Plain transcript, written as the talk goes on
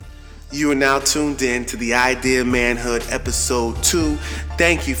You are now tuned in to the Idea of Manhood episode 2.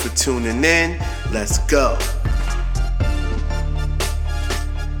 Thank you for tuning in. Let's go.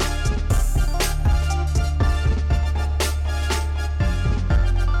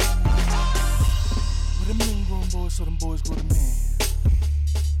 Where the men growing boys, so them boys go to men.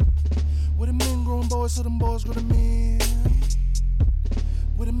 Where the men growing boys, so them boys go to men.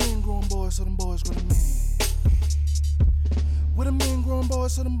 Where the men growing boys, so them boys go to men. Where the men growing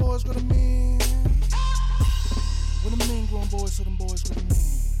boys, so them boys go to men. Where the men growing boys, so them boys go to men.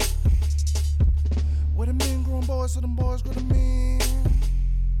 Where the men growing boys, so them boys go to men.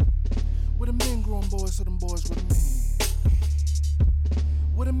 Where the men growing boys, so them boys go to men.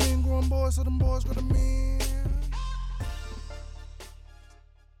 Where the men growing boys, so them boys go to men.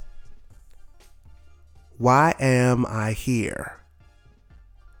 Why am I here?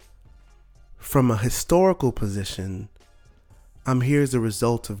 From a historical position, I'm here as a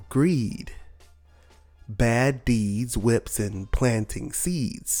result of greed, bad deeds, whips, and planting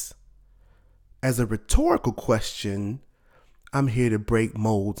seeds. As a rhetorical question, I'm here to break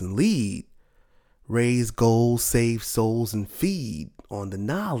molds and lead, raise goals, save souls, and feed on the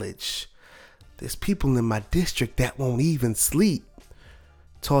knowledge. There's people in my district that won't even sleep.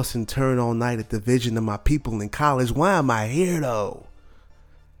 Toss and turn all night at the vision of my people in college. Why am I here though?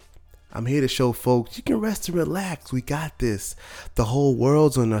 I'm here to show folks you can rest and relax. We got this. The whole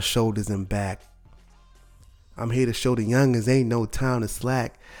world's on our shoulders and back. I'm here to show the youngins ain't no time to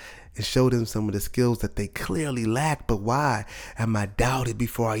slack and show them some of the skills that they clearly lack. But why am I doubted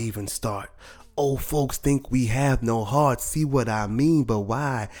before I even start? Old folks think we have no heart. See what I mean? But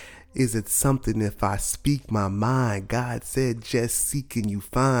why is it something if I speak my mind? God said just seek and you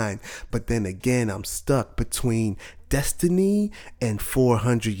find. But then again, I'm stuck between destiny and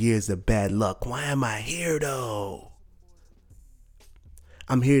 400 years of bad luck. Why am I here though?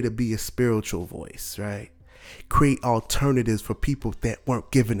 I'm here to be a spiritual voice, right? Create alternatives for people that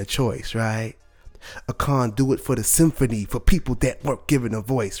weren't given a choice, right? A conduit for the symphony for people that weren't given a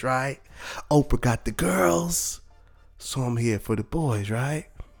voice, right? Oprah got the girls, so I'm here for the boys, right?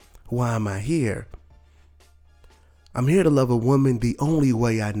 Why am I here? I'm here to love a woman the only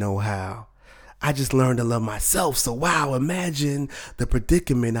way I know how. I just learned to love myself, so wow, imagine the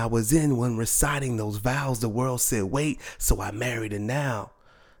predicament I was in when reciting those vows. The world said wait, so I married her now.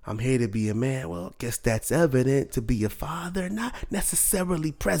 I'm here to be a man, well, guess that's evident. To be a father, not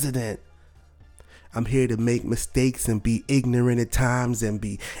necessarily president. I'm here to make mistakes and be ignorant at times and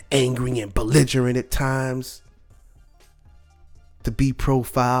be angry and belligerent at times. To be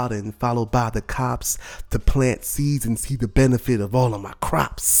profiled and followed by the cops, to plant seeds and see the benefit of all of my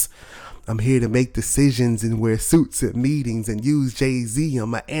crops. I'm here to make decisions and wear suits at meetings and use Jay-Z on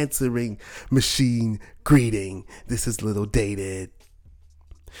my answering machine greeting. This is a little dated.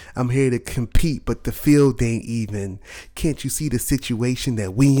 I'm here to compete, but the field ain't even. Can't you see the situation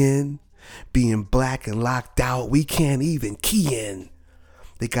that we in? Being black and locked out, we can't even key in.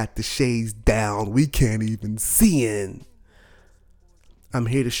 They got the shades down, we can't even see in. I'm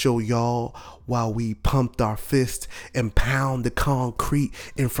here to show y'all while we pumped our fist and pound the concrete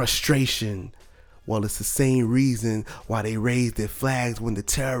in frustration. Well, it's the same reason why they raised their flags when the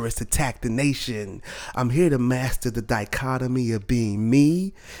terrorists attacked the nation. I'm here to master the dichotomy of being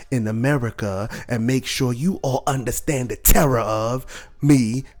me in America and make sure you all understand the terror of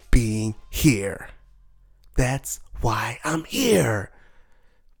me being here. That's why I'm here.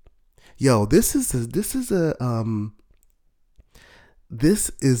 Yo, this is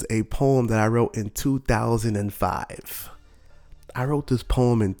a poem that I wrote in 2005. I wrote this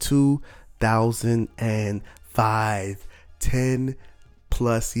poem in 2005, 10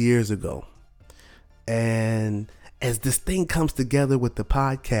 plus years ago. And as this thing comes together with the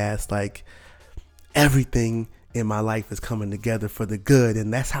podcast, like everything in my life is coming together for the good.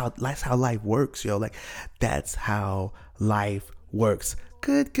 And that's how life works, yo. Like that's how life works.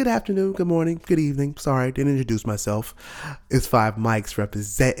 Good afternoon, good morning, good evening. Sorry, I didn't introduce myself. It's 5 mics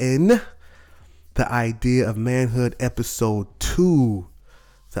representing the Idea of Manhood episode 2.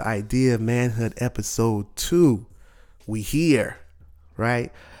 The Idea of Manhood episode 2. We here,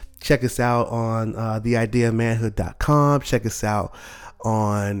 right? Check us out on theideaofmanhood.com. Check us out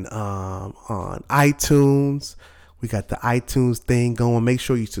on iTunes. We got the iTunes thing going. Make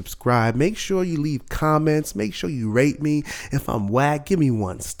sure you subscribe. Make sure you leave comments. Make sure you rate me. If I'm whack, give me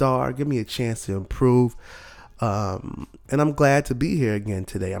 1 star. Give me a chance to improve. And I'm glad to be here again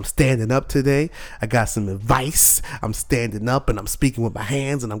today. I'm standing up today. I got some advice. I'm standing up and I'm speaking with my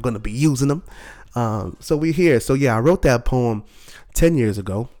hands and I'm going to be using them. So we're here. So yeah, I wrote that poem 10 years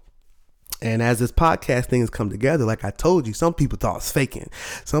ago. And as this podcast thing has come together, like I told you, some people thought it's faking.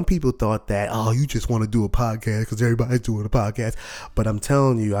 Some people thought that, oh, you just want to do a podcast because everybody's doing a podcast. But I'm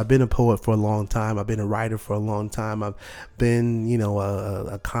telling you, I've been a poet for a long time. I've been a writer for a long time. I've been,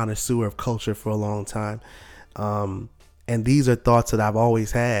 a connoisseur of culture for a long time. And these are thoughts that I've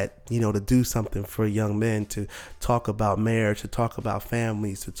always had, to do something for young men, to talk about marriage, to talk about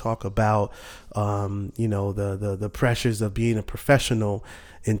families, to talk about, the pressures of being a professional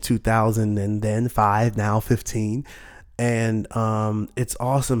in 2005, now 15. And it's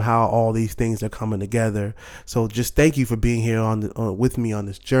awesome how all these things are coming together. So just thank you for being here with me on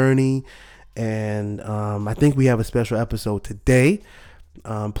this journey. And I think we have a special episode today.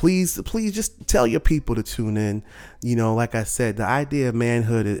 Please just tell your people to tune in. Like I said, the idea of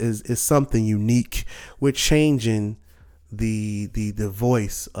manhood is something unique. We're changing the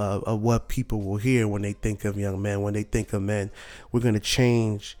voice of what people will hear when they think of young men. When they think of men, we're going to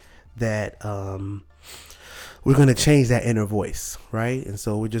change that. We're going to change that inner voice, right? And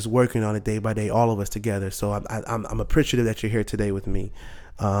so we're just working on it day by day, all of us together. So I'm appreciative that you're here today with me.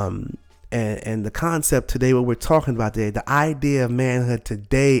 And the concept today, what we're talking about today, the idea of manhood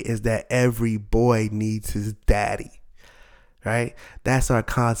today is that every boy needs his daddy, right? That's our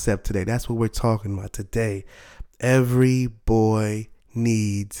concept today. That's what we're talking about today. Every boy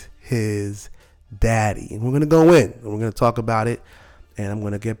needs his daddy. And we're going to go in and we're going to talk about it. And I'm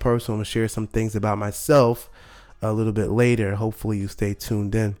going to get personal and share some things about myself a little bit later. Hopefully you stay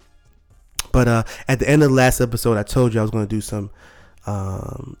tuned in. But at the end of the last episode, I told you I was going to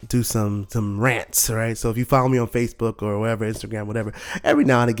do some rants, right? So if you follow me on Facebook or wherever, Instagram, whatever, every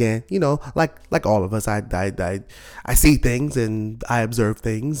now and again, like all of us, I see things and I observe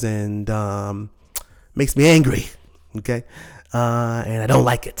things and makes me angry, okay? And I don't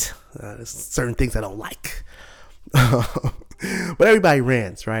like it. There's certain things I don't like. But everybody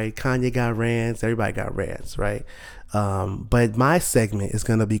rants, right? Kanye got rants. Everybody got rants, right? But my segment is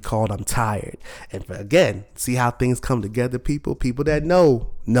going to be called I'm Tired. And again, see how things come together, people that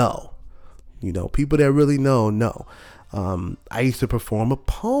know. People that really know. I used to perform a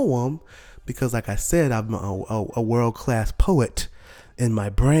poem because, like I said, I'm a world-class poet in my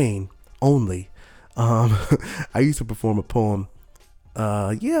brain only. I used to perform a poem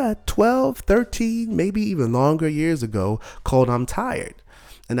 12, 13, maybe even longer years ago called I'm Tired.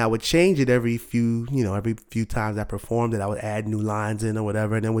 And I would change it every few times I performed it. I would add new lines in or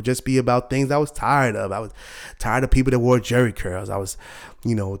whatever. And it would just be about things I was tired of. I was tired of people that wore jerry curls. I was,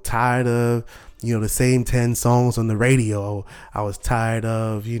 tired of, the same 10 songs on the radio. I was tired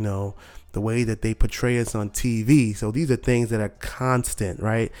of, the way that they portray us on TV. So these are things that are constant,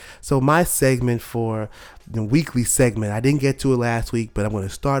 right? So my segment for the weekly segment, I didn't get to it last week, but I'm going to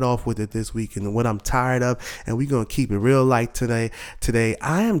start off with it this week and what I'm tired of. And we're going to keep it real light today. Today,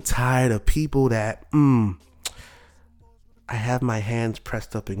 I am tired of people that, I have my hands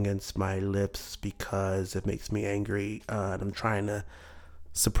pressed up against my lips because it makes me angry. And I'm trying to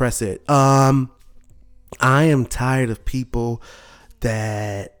suppress it. I am tired of people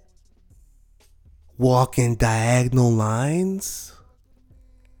that walk in diagonal lines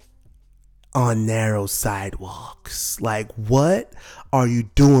on narrow sidewalks. Like, what are you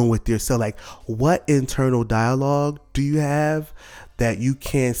doing with yourself? Like, what internal dialogue do you have that you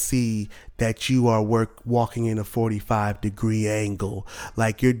can't see that you are walking in a 45-degree angle?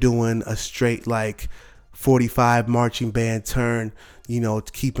 Like you're doing a straight, 45 marching band turn,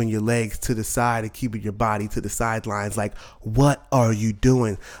 keeping your legs to the side and keeping your body to the sidelines. Like, what are you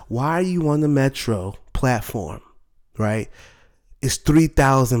doing? Why are you on the metro platform, right? It's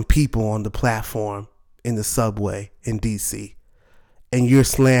 3,000 people on the platform in the subway in DC, and you're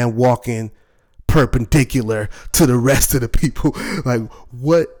slam walking perpendicular to the rest of the people. Like,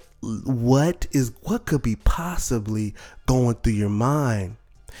 what could be possibly going through your mind?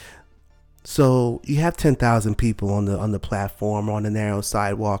 So you have 10,000 people on the platform or on the narrow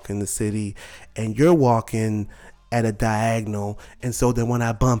sidewalk in the city, and you're walking at a diagonal. And so then when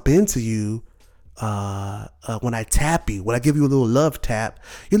I bump into you, when I tap you, when I give you a little love tap,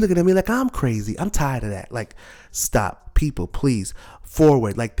 you're looking at me like I'm crazy. I'm tired of that. Like, stop, people, please.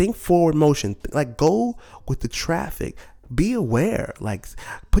 Forward, think forward motion. Go with the traffic. Be aware.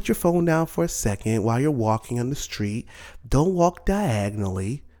 Put your phone down for a second while you're walking on the street. Don't walk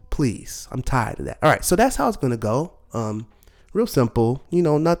diagonally. Please, I'm tired of that. All right, so that's how it's gonna go. Real simple,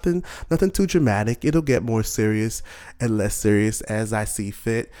 nothing too dramatic. It'll get more serious and less serious as I see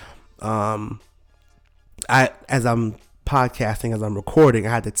fit. As I'm podcasting as I'm recording.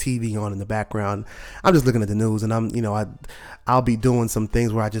 I had the TV on in the background. I'm just looking at the news, and I'll be doing some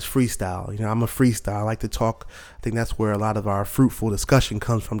things where I just freestyle. I'm a freestyle. I like to talk. I think that's where a lot of our fruitful discussion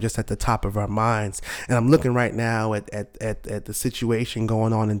comes from, just at the top of our minds. And I'm looking right now at the situation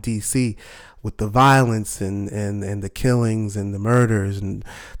going on in D.C. with the violence and the killings and the murders and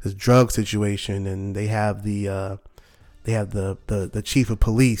this drug situation. And they have the chief of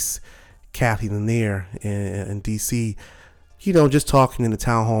police, Kathy Lanier in D.C., just talking in the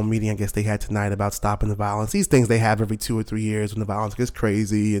town hall meeting, I guess they had tonight, about stopping the violence. These things they have every 2 or 3 years when the violence gets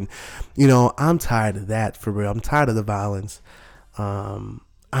crazy. And, I'm tired of that, for real. I'm tired of the violence. I'm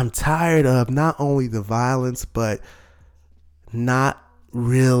tired of not only the violence, but not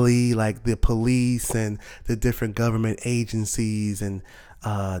really like the police and the different government agencies and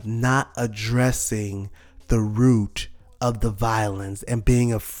not addressing the root of the violence and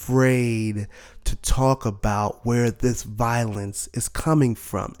being afraid to talk about where this violence is coming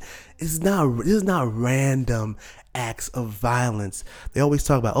from. This is not random acts of violence. They always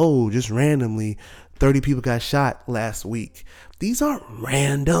talk about, just randomly 30 people got shot last week. These aren't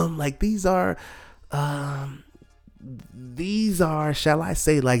random. Like these are, shall I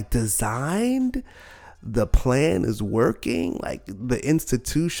say, like designed. The plan is working. Like the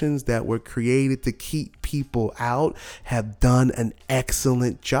institutions that were created to keep people out have done an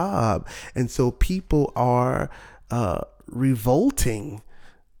excellent job. And so people are revolting,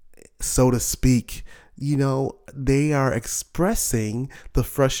 so to speak. They are expressing the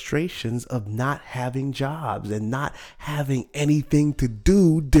frustrations of not having jobs and not having anything to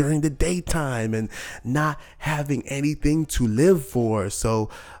do during the daytime and not having anything to live for. So,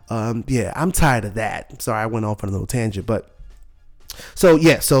 I'm tired of that. Sorry, I went off on a little tangent, but so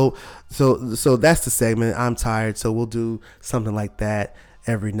that's the segment. I'm tired. So we'll do something like that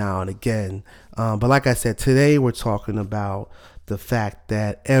every now and again. But like I said, today we're talking about the fact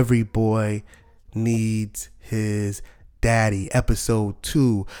that every boy needs his daddy. Episode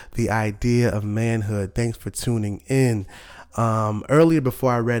 2, the idea of manhood. Thanks for tuning in. Earlier,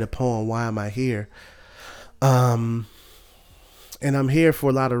 before I read a poem, Why Am I Here? And I'm here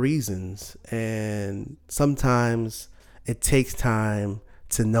for a lot of reasons. And sometimes it takes time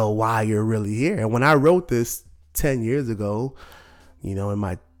to know why you're really here. And when I wrote this 10 years ago, in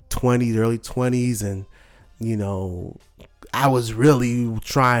my 20s, early 20s, and, I was really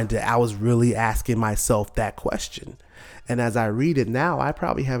asking myself that question. And as I read it now, I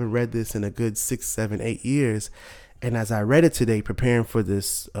probably haven't read this in a good 6, 7, 8 years. And as I read it today, preparing for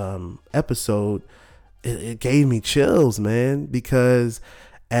this episode, it gave me chills, man, because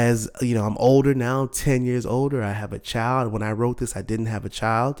as I'm older now, 10 years older. I have a child. When I wrote this, I didn't have a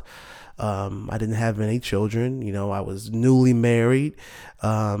child. I didn't have any children. I was newly married.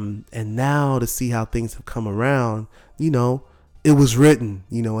 And now to see how things have come around, it was written,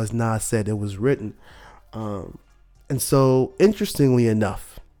 as Nas said, it was written. And so interestingly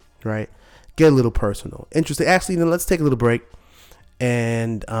enough, right, get a little personal. Interesting. Actually, let's take a little break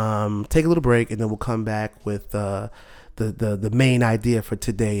and and then we'll come back with the main idea for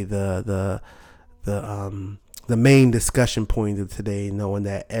today, the main discussion point of today, knowing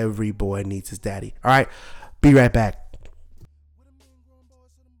that every boy needs his daddy. All right, be right back.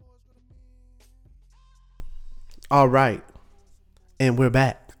 All right, and we're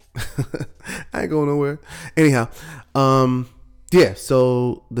back. I ain't going nowhere. Anyhow,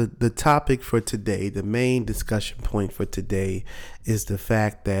 so the topic for today, the main discussion point for today, is the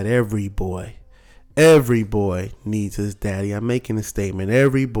fact that every boy needs his daddy. I'm making a statement.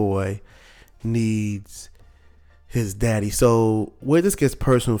 Every boy needs his daddy. So where this gets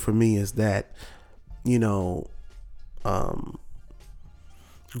personal for me is that,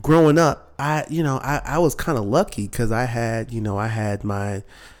 growing up, I was kind of lucky because I had my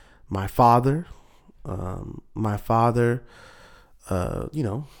father, who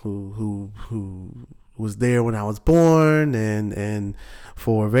was there when I was born, and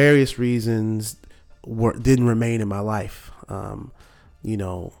for various reasons didn't remain in my life. Him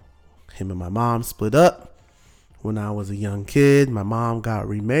and my mom split up when I was a young kid. My mom got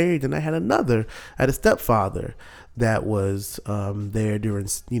remarried, and I had a stepfather that was there during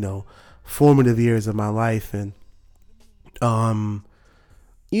formative years of my life. And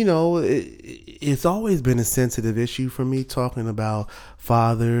it's always been a sensitive issue for me talking about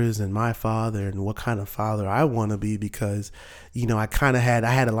fathers and my father and what kind of father I want to be, because I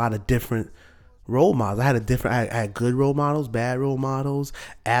had a lot of different role models. I had good role models, bad role models,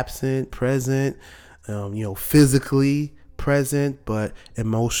 absent, present, physically present but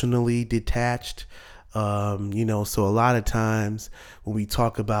emotionally detached. So a lot of times when we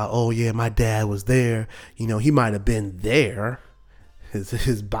talk about, oh yeah, my dad was there, he might have been there.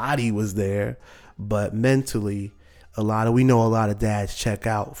 His body was there, but mentally, we know a lot of dads check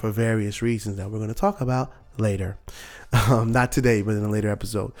out for various reasons that we're going to talk about later. Not today, but in a later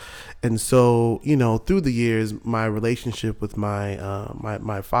episode. And so, through the years, my relationship with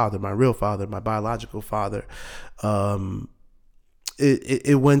my father, my real father, my biological father,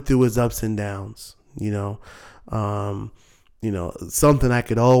 it went through its ups and downs. Something I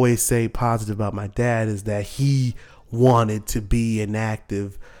could always say positive about my dad is that he wanted to be an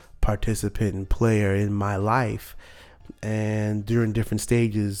active participant and player in my life. And during different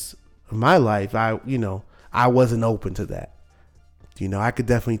stages of my life, I wasn't open to that. I could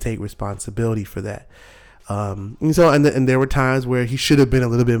definitely take responsibility for that. And there were times where he should have been a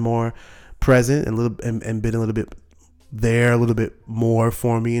little bit more present and been a little bit there, a little bit more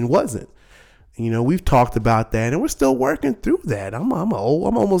for me, and wasn't. We've talked about that, and we're still working through that. I'm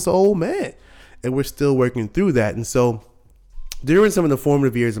almost an old man, and we're still working through that. And so during some of the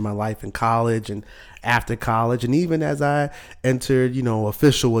formative years of my life in college and after college, and even as I entered,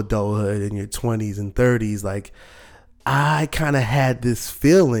 official adulthood in your 20s and 30s, like I kind of had this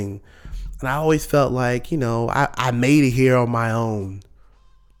feeling, and I always felt like, I made it here on my own.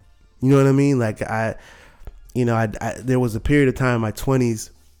 You know what I mean? Like there was a period of time in my 20s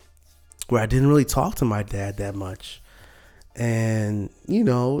where I didn't really talk to my dad that much. And,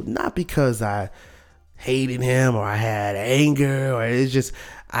 not because I hated him or I had anger, or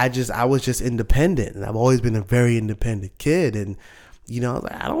I was just independent, and I've always been a very independent kid. And,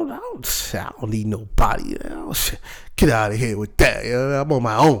 I don't need nobody. Get out of here with that. I'm on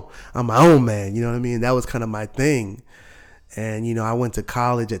my own. I'm my own man. You know what I mean? That was kind of my thing. And, I went to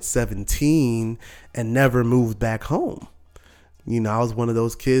college at 17 and never moved back home. I was one of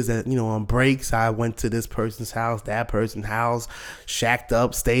those kids that, on breaks, I went to this person's house, that person's house, shacked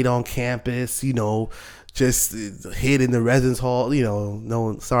up, stayed on campus, just hid in the residence hall,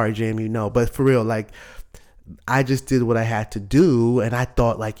 no, sorry, Jamie, no. But for real, like, I just did what I had to do. And I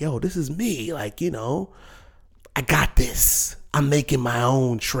thought, like, yo, this is me. Like, I got this. I'm making my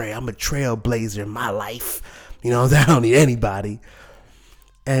own trail. I'm a trailblazer in my life. I don't need anybody.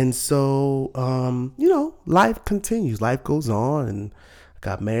 And so, life continues. Life goes on, and I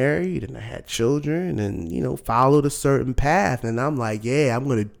got married, and I had children, and, followed a certain path. And I'm like, yeah, I'm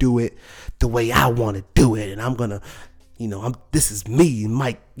going to do it the way I want to do it. And I'm going to, this is me,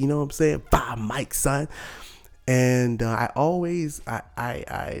 Mike, you know what I'm saying? Bye, Mike, son. And I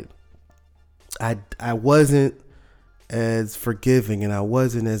wasn't as forgiving, and I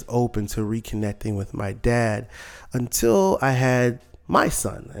wasn't as open to reconnecting with my dad until I had my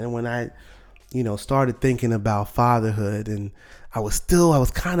son. And when I, started thinking about fatherhood, and I was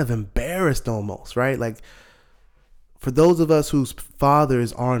kind of embarrassed almost, right? Like, for those of us whose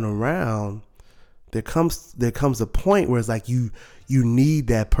fathers aren't around, there comes a point where it's like you need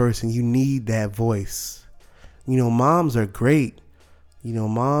that person, you need that voice. Moms are great.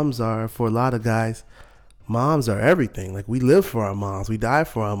 Moms are, for a lot of guys, moms are everything. Like, we live for our moms, we die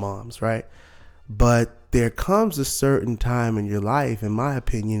for our moms, right? But there comes a certain time in your life, in my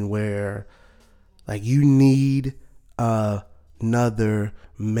opinion, where, like, you need another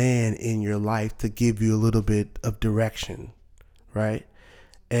man in your life to give you a little bit of direction, right?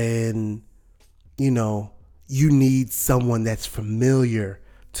 And, you need someone that's familiar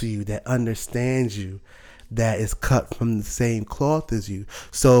to you, that understands you, that is cut from the same cloth as you.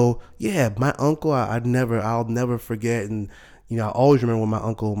 So yeah, my uncle, I'll never forget. And, I always remember when my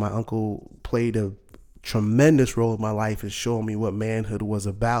uncle played a tremendous role in my life in showing me what manhood was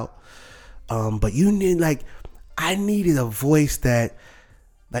about. But I needed a voice that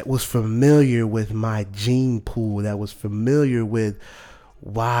was familiar with my gene pool, that was familiar with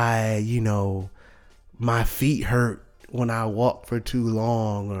why, my feet hurt when I walk for too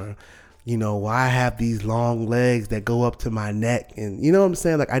long, or, why I have these long legs that go up to my neck. And you know what I'm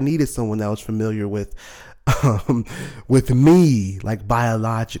saying? Like, I needed someone that was familiar with me, like,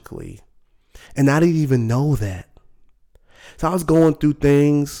 biologically. And I didn't even know that. So I was going through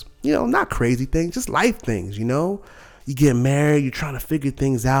things, not crazy things, just life things, You get married, you're trying to figure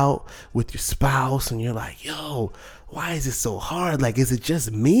things out with your spouse, and you're like, yo, why is it so hard? Like, is it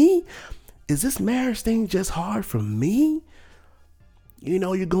just me? Is this marriage thing just hard for me?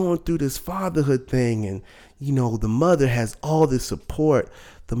 You're going through this fatherhood thing, and, the mother has all this support.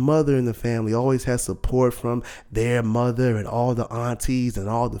 The mother in the family always has support from their mother and all the aunties and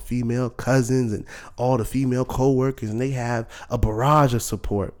all the female cousins and all the female co-workers, and they have a barrage of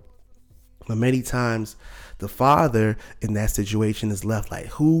support. But many times the father in that situation is left like,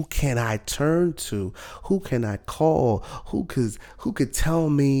 who can I turn to? Who can I call? Who could tell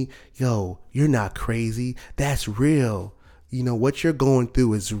me, yo, you're not crazy. That's real. What you're going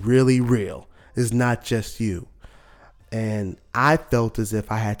through is really real. It's not just you. And I felt as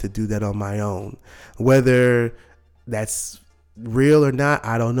if I had to do that on my own. Whether that's real or not,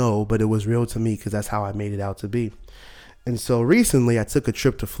 I don't know, but it was real to me because that's how I made it out to be. And so recently I took a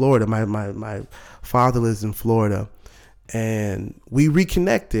trip to Florida. My father lives in Florida, and we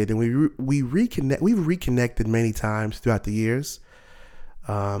reconnected, and we've reconnected many times throughout the years.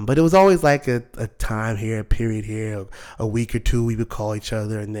 But it was always like a time here, a period here, a week or two we would call each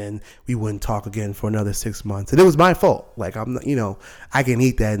other, and then we wouldn't talk again for another 6 months. And it was my fault. Like, I'm not, I can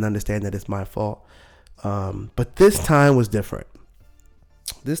eat that and understand that it's my fault. But this time was different.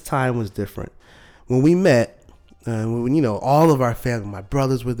 When we met, all of our family, my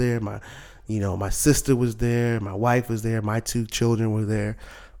brothers were there, my sister was there, my wife was there, my 2 children were there,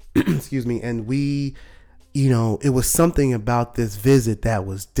 excuse me, and we, it was something about this visit that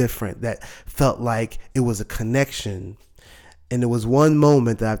was different, that felt like it was a connection. And there was one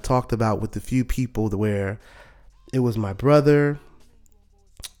moment that I've talked about with a few people where it was my brother,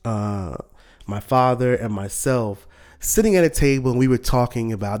 my father, and myself sitting at a table, and we were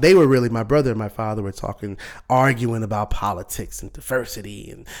talking about, my brother and my father were arguing about politics and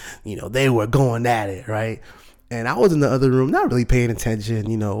diversity, and, they were going at it, right? And I was in the other room, not really paying attention,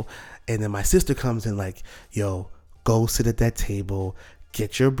 and then my sister comes in like, yo, go sit at that table,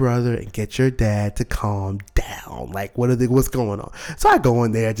 get your brother and get your dad to calm down. Like, what's going on? So I go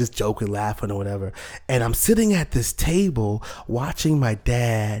in there just joking, laughing or whatever. And I'm sitting at this table watching my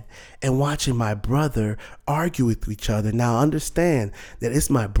dad and watching my brother argue with each other. Now understand that it's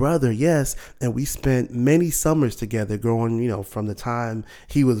my brother, yes. And we spent many summers together growing, from the time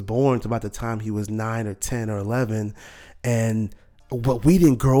he was born to about the time he was 9 or 10 or 11. But we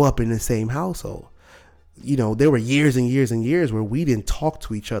didn't grow up in the same household. There were years and years and years where we didn't talk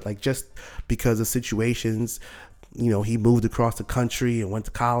to each other, like, just because of situations. He moved across the country and went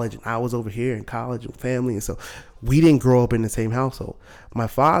to college, and I was over here in college and family. And so we didn't grow up in the same household. My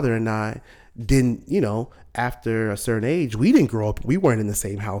father and I didn't, after a certain age, we didn't grow up. We weren't in the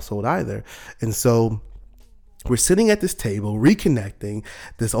same household either. And so we're sitting at this table, reconnecting,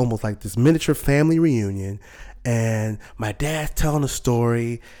 this almost like this miniature family reunion. And my dad's telling a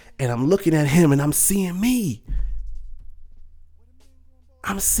story, and I'm looking at him, and I'm seeing me.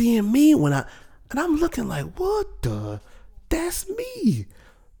 I'm looking like, that's me.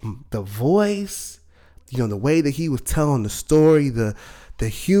 The voice, the way that he was telling the story, the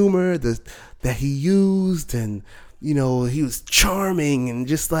humor that he used, and, he was charming, and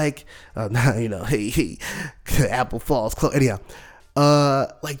just like, hey, apple falls close. Anyhow.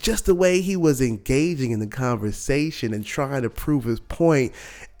 Like, just the way he was engaging in the conversation and trying to prove his point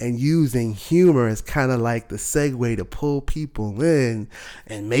and using humor as kind of like the segue to pull people in,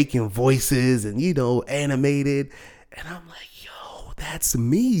 and making voices and, animated. And I'm like, yo, that's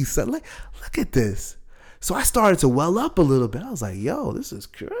me. So like, look at this. So I started to well up a little bit. I was like, yo, this is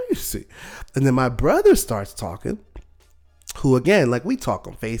crazy. And then my brother starts talking, who, again, like, we talk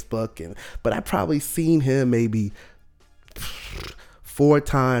on Facebook, but I probably seen him maybe 4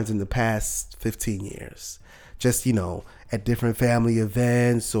 times in the past 15 years, just, at different family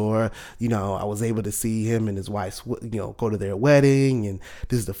events, or, I was able to see him and his wife, go to their wedding. And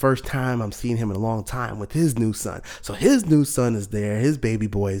this is the first time I'm seeing him in a long time with his new son. So his new son is there. His baby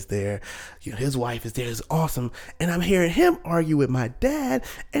boy is there. His wife is there. It's awesome. And I'm hearing him argue with my dad,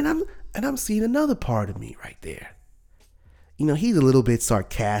 and I'm seeing another part of me right there. He's a little bit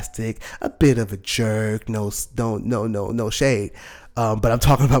sarcastic, a bit of a jerk, no shade. But I'm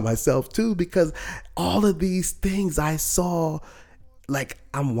talking about myself too, because all of these things I saw, like,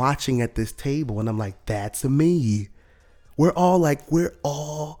 I'm watching at this table, and I'm like, that's me. We're all the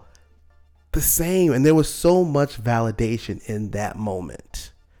same. And there was so much validation in that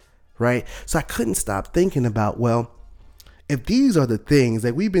moment, right? So I couldn't stop thinking about, well, if these are the things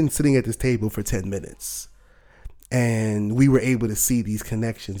that we've been sitting at this table for 10 minutes, and we were able to see these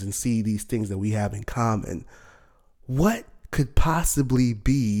connections and see these things that we have in common, what could possibly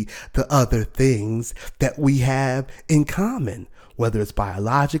be the other things that we have in common? Whether it's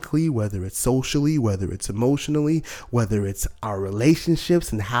biologically, whether it's socially, whether it's emotionally, whether it's our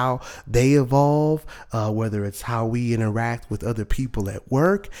relationships and how they evolve, whether it's how we interact with other people at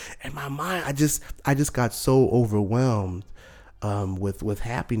work. In my mind, I just got so overwhelmed with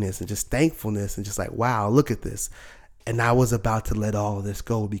happiness and just thankfulness, and just like, wow, look at this. And I was about to let all of this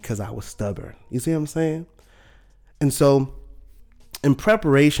go because I was stubborn. You see what I'm saying? And so in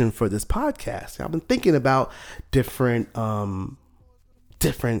preparation for this podcast, I've been thinking about different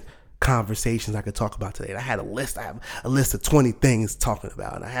different conversations I could talk about today. And I had a list. I have a list of 20 things talking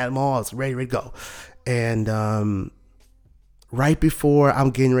about, and I had them all. It's ready to go. And right before I'm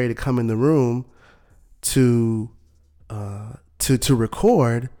getting ready to come in the room to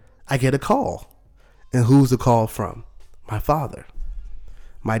record, I get a call. And who's the call from? My father.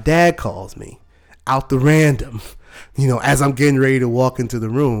 My dad calls me out the random, as I'm getting ready to walk into the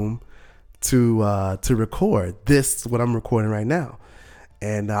room to record. This is what I'm recording right now.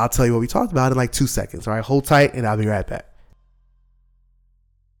 And I'll tell you what we talked about in like 2 seconds. All right, hold tight and I'll be right back.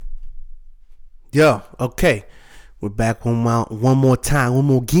 Yo, okay. We're back one more time, one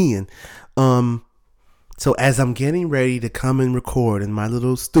more again. So as I'm getting ready to come and record in my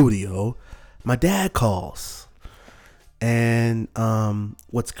little studio, my dad calls. And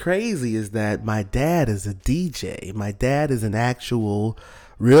what's crazy is that my dad is a DJ. My dad is an actual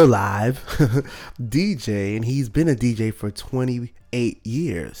real live DJ, and he's been a DJ for 28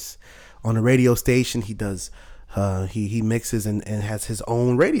 years. On a radio station, he does he mixes and has his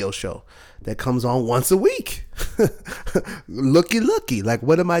own radio show that comes on once a week. Looky. Like,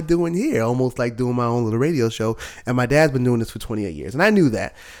 what am I doing here? Almost like doing my own little radio show. And my dad's been doing this for 28 years. And I knew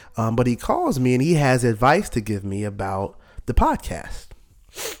that. But he calls me and he has advice to give me about the podcast.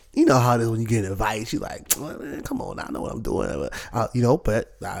 You know how it is when you get advice. You're like, well, man, come on, I know what I'm doing.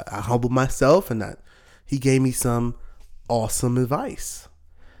 But I humbled myself and he gave me some awesome advice.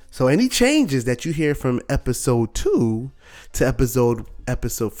 So any changes that you hear from episode 2 to episode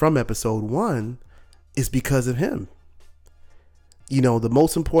 1 is because of him. The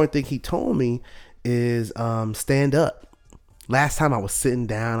most important thing he told me is stand up. Last time I was sitting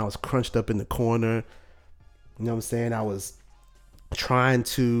down, I was crunched up in the corner. You know what I'm saying? I was trying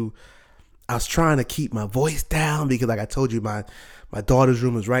to keep my voice down because, like I told you, my daughter's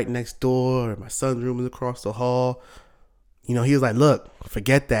room is right next door, and my son's room is across the hall. He was like, look,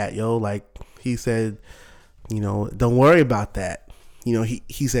 forget that, yo. Like, he said, don't worry about that.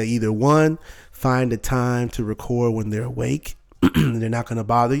 He said, either one, find a time to record when they're awake and they're not going to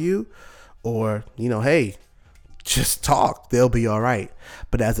bother you, or, hey, just talk. They'll be all right.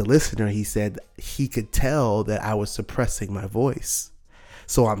 But as a listener, he said he could tell that I was suppressing my voice.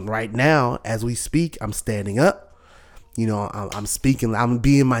 So I'm right now, as we speak, I'm standing up. I'm speaking, I'm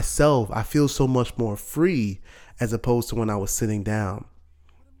being myself. I feel so much more free as opposed to when I was sitting down.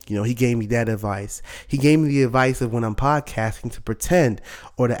 He gave me that advice. He gave me the advice of when I'm podcasting to pretend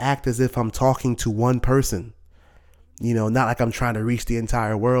or to act as if I'm talking to one person. Not like I'm trying to reach the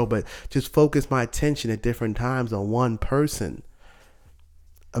entire world, but just focus my attention at different times on one person.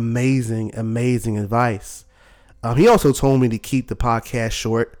 Amazing, amazing advice. He also told me to keep the podcast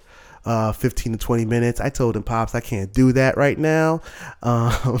short. 15 to 20 minutes. I told him, Pops, I can't do that right now.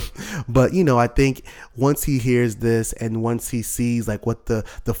 But, I think once he hears this and once he sees like what the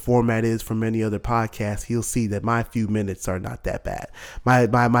format is for many other podcasts, he'll see that my few minutes are not that bad.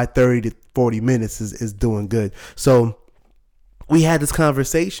 My 30 to 40 minutes is doing good. So we had this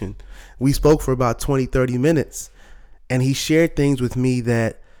conversation. We spoke for about 20, 30 minutes, and he shared things with me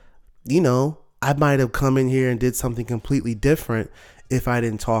that, I might have come in here and did something completely different if I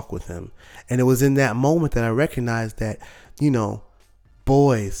didn't talk with him. And it was in that moment that I recognized that,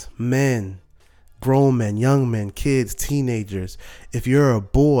 boys, men, grown men, young men, kids, teenagers, if you're a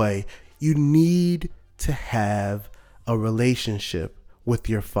boy, you need to have a relationship with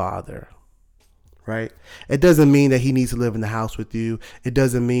your father, right? It doesn't mean that he needs to live in the house with you. It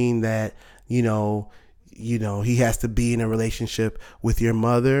doesn't mean that, he has to be in a relationship with your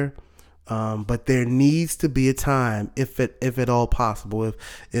mother. But there needs to be a time, if at all possible,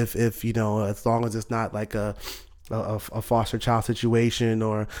 if as long as it's not like a foster child situation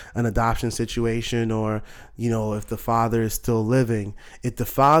or an adoption situation, or if the father is still living, if the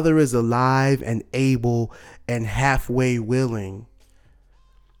father is alive and able and halfway willing,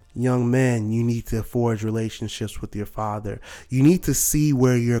 young men, you need to forge relationships with your father. You need to see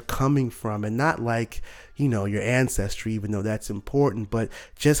where you're coming from, and not like, your ancestry, even though that's important, but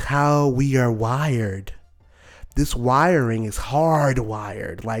just how we are wired. This wiring is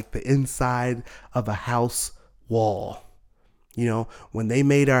hardwired, like the inside of a house wall. When they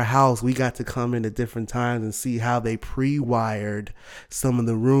made our house, we got to come in at different times and see how they pre-wired some of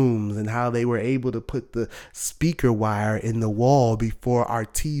the rooms and how they were able to put the speaker wire in the wall before our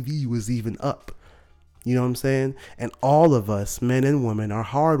TV was even up. You know what I'm saying? And all of us, men and women, are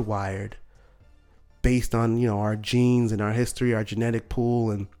hardwired based on, our genes and our history, our genetic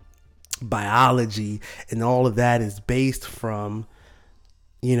pool and biology, and all of that is based from,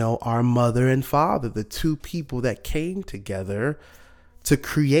 our mother and father, the two people that came together to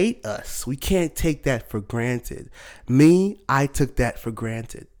create us. We can't take that for granted. Me, I took that for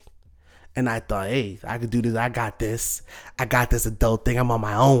granted. And I thought, hey, I could do this. I got this. I got this adult thing. I'm on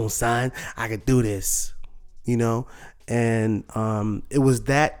my own, son. I could do this, you know? And it was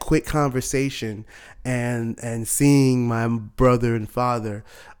that quick conversation and seeing my brother and father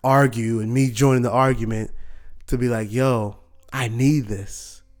argue and me joining the argument to be like, yo, I need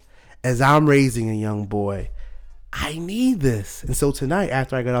this. As I'm raising a young boy, I need this. And so tonight,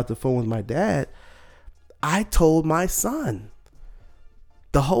 after I got off the phone with my dad, I told my son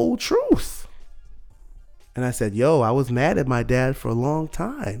the whole truth. And I said, yo, I was mad at my dad for a long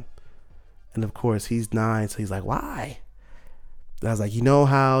time. And of course, he's 9, so he's like, why? And I was like, you know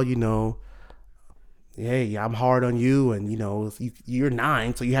how, hey, I'm hard on you, and, you're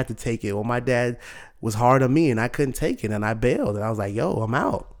 9, so you have to take it. Well, my dad was hard on me, and I couldn't take it, and I bailed. And I was like, yo, I'm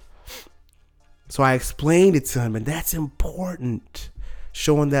out. So I explained it to him, and that's important,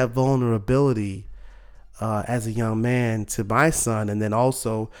 showing that vulnerability as a young man to my son, and then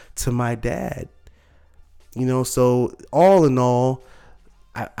also to my dad. So all in all,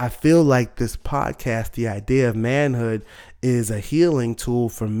 I feel like this podcast, the Idea of Manhood, is a healing tool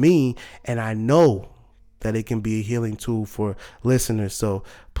for me, and I know that it can be a healing tool for listeners. So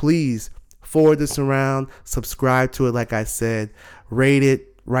please forward this around, subscribe to it, like I said, rate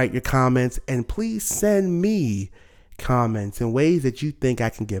it, write your comments, and please send me comments in ways that you think I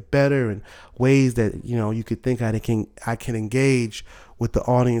can get better, and ways that you could think I can engage with the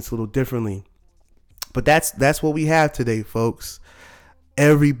audience a little differently. But that's what we have today, folks.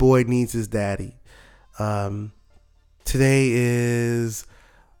 Every boy needs his daddy. Today is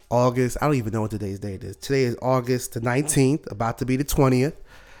August. I don't even know what today's date is. Today is August the 19th, about to be the 20th.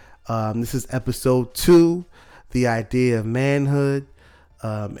 This is episode 2, The Idea of Manhood.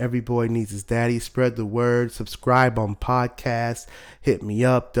 Every boy needs his daddy. Spread the word. Subscribe on podcasts. Hit me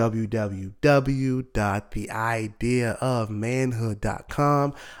up,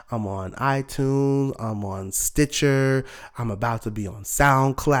 www.theideaofmanhood.com. I'm on iTunes. I'm on Stitcher. I'm about to be on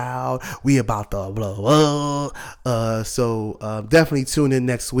SoundCloud. We about to blow up. So definitely tune in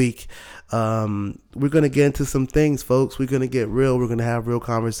next week. We're going to get into some things, folks. We're going to get real. We're going to have real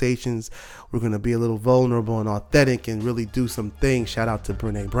conversations. We're going to be a little vulnerable and authentic and really do some things. Shout out to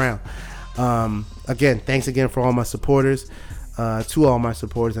Brene Brown. Again, thanks again for all my supporters,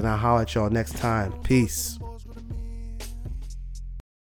 and I'll holler at y'all next time. Peace.